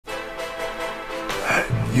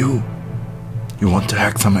You want to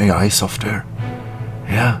hack some AI software?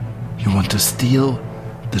 Yeah, you want to steal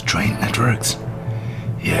the trained networks?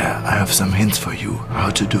 Yeah, I have some hints for you how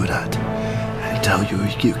to do that. I tell you,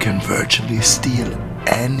 you can virtually steal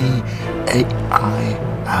any AI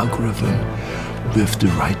algorithm with the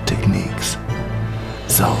right techniques.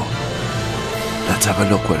 So, let's have a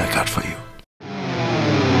look what I got for you.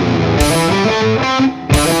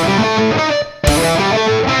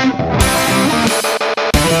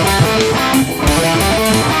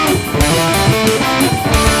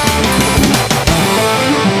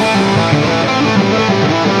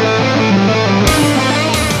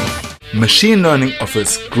 Machine learning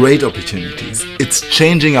offers great opportunities. It's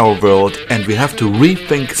changing our world and we have to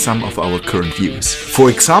rethink some of our current views. For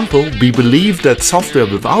example, we believe that software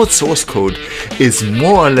without source code is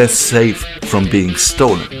more or less safe from being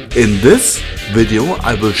stolen. In this video,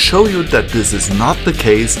 I will show you that this is not the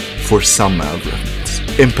case for some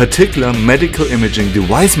algorithms. In particular, medical imaging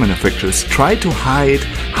device manufacturers try to hide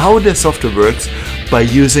how their software works by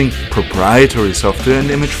using proprietary software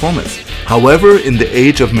and image formats. However, in the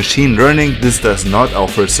age of machine learning, this does not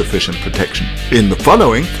offer sufficient protection. In the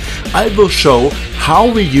following, I will show how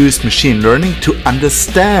we use machine learning to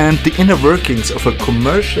understand the inner workings of a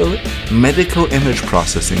commercial medical image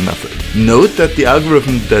processing method. Note that the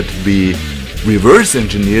algorithm that we reverse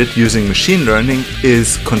engineered using machine learning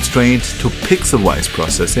is constrained to pixel-wise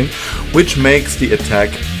processing, which makes the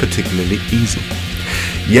attack particularly easy.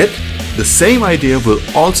 Yet, the same idea will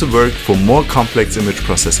also work for more complex image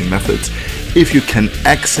processing methods if you can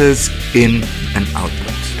access in and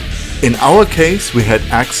output. In our case, we had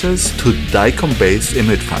access to DICOM-based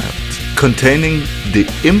image files containing the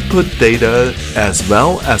input data as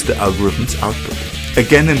well as the algorithm's output,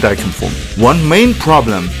 again in DICOM format. One main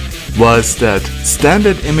problem was that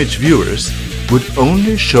standard image viewers would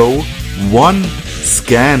only show one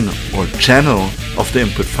scan or channel of the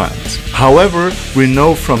input files. However, we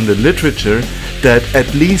know from the literature that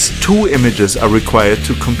at least 2 images are required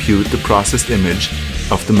to compute the processed image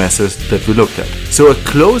of the message that we looked at. So a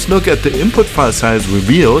close look at the input file size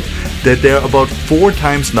revealed that they are about 4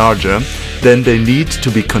 times larger than they need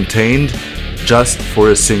to be contained just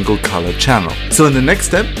for a single color channel. So in the next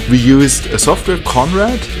step, we used a software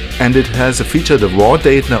CONRAD, and it has a feature, the raw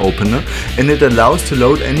data opener, and it allows to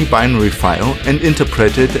load any binary file and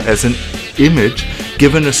interpret it as an image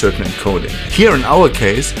given a certain encoding. Here in our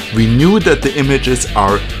case, we knew that the images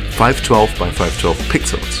are 512 by 512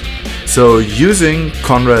 pixels. So using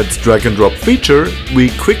CONRAD's drag and drop feature,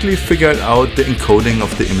 we quickly figured out the encoding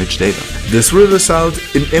of the image data. This will result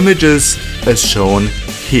in images as shown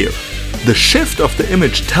here. The shift of the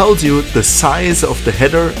image tells you the size of the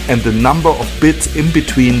header and the number of bits in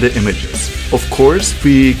between the images. Of course,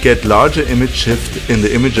 we get larger image shift in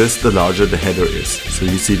the images the larger the header is. So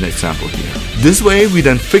you see an example here. This way we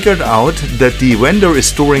then figured out that the vendor is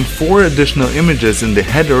storing 4 additional images in the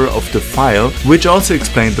header of the file, which also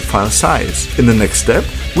explained the file size. In the next step,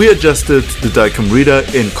 we adjusted the DICOM reader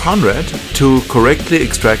in CONRAD to correctly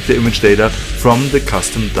extract the image data from the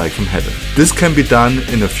custom DICOM header. This can be done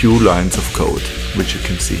in a few lines of code, which you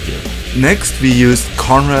can see here. Next, we used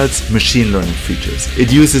CONRAD's machine learning features.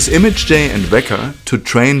 It uses ImageJ and Vector to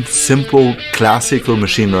train simple classical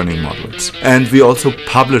machine learning models. And we also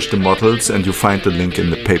published the models, and you find the link in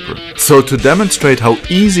the paper. So to demonstrate how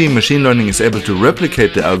easy machine learning is able to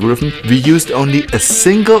replicate the algorithm, we used only a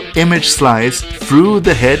single image slice through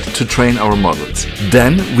the head to train our models.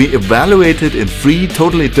 Then we evaluated in 3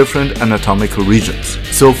 totally different anatomical regions.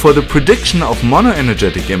 So for the prediction of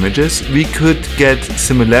monoenergetic images, we could get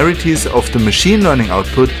similarities of the machine learning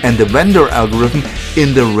output and the vendor algorithm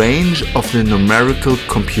in the range of the numerical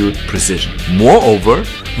compute precision. Moreover,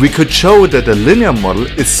 we could show that a linear model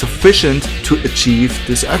is sufficient to achieve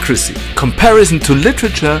this accuracy. Comparison to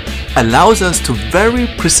literature allows us to very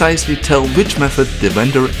precisely tell which method the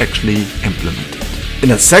vendor actually implemented. In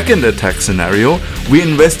a second attack scenario, we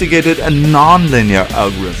investigated a non-linear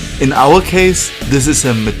algorithm. In our case, this is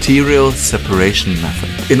a material separation method.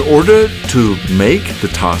 In order to make the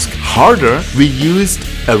task harder, we used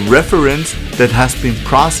a reference that has been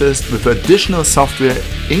processed with additional software,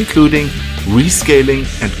 including rescaling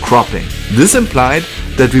and cropping. This implied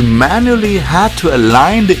that we manually had to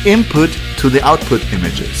align the input to the output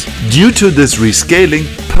images. Due to this rescaling,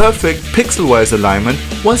 perfect pixel-wise alignment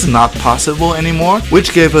was not possible anymore,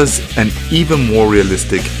 which gave us an even more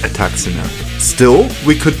realistic attack scenario. Still,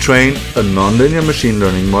 we could train a nonlinear machine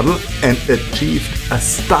learning model and achieved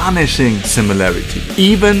astonishing similarity,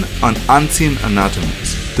 even on unseen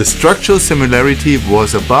anatomies. The structural similarity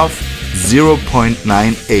was above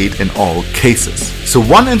 0.98 in all cases. So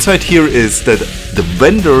one insight here is that the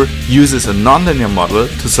vendor uses a nonlinear model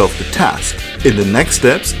to solve the task. In the next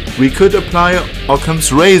steps, we could apply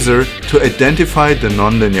Occam's razor to identify the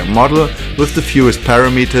nonlinear model with the fewest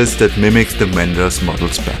parameters that mimics the vendor's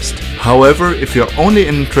models best. However, if you're only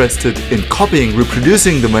interested in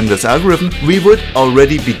reproducing the vendor's algorithm, we would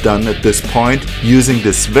already be done at this point using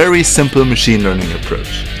this very simple machine learning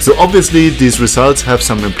approach. So obviously these results have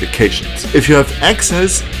some implications. If you have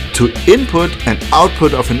access to input and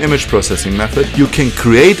output of an image processing method, you can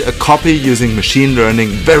create a copy using machine learning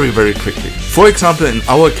very quickly. For example, in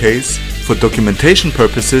our case, for documentation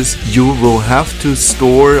purposes, you will have to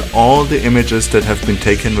store all the images that have been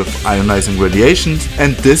taken with ionizing radiations,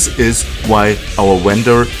 and this is why our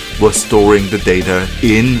vendor was storing the data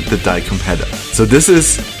in the DICOM header. So this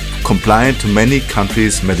is compliant to many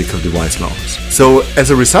countries' medical device laws. So as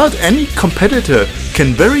a result, any competitor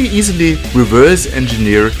can very easily reverse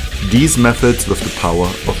engineer these methods with the power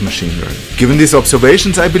of machine learning. Given these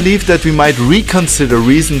observations, I believe that we might reconsider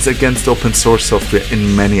reasons against open source software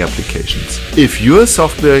in many applications. If your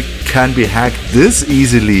software can be hacked this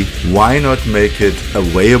easily, why not make it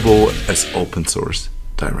available as open source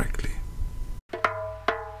directly?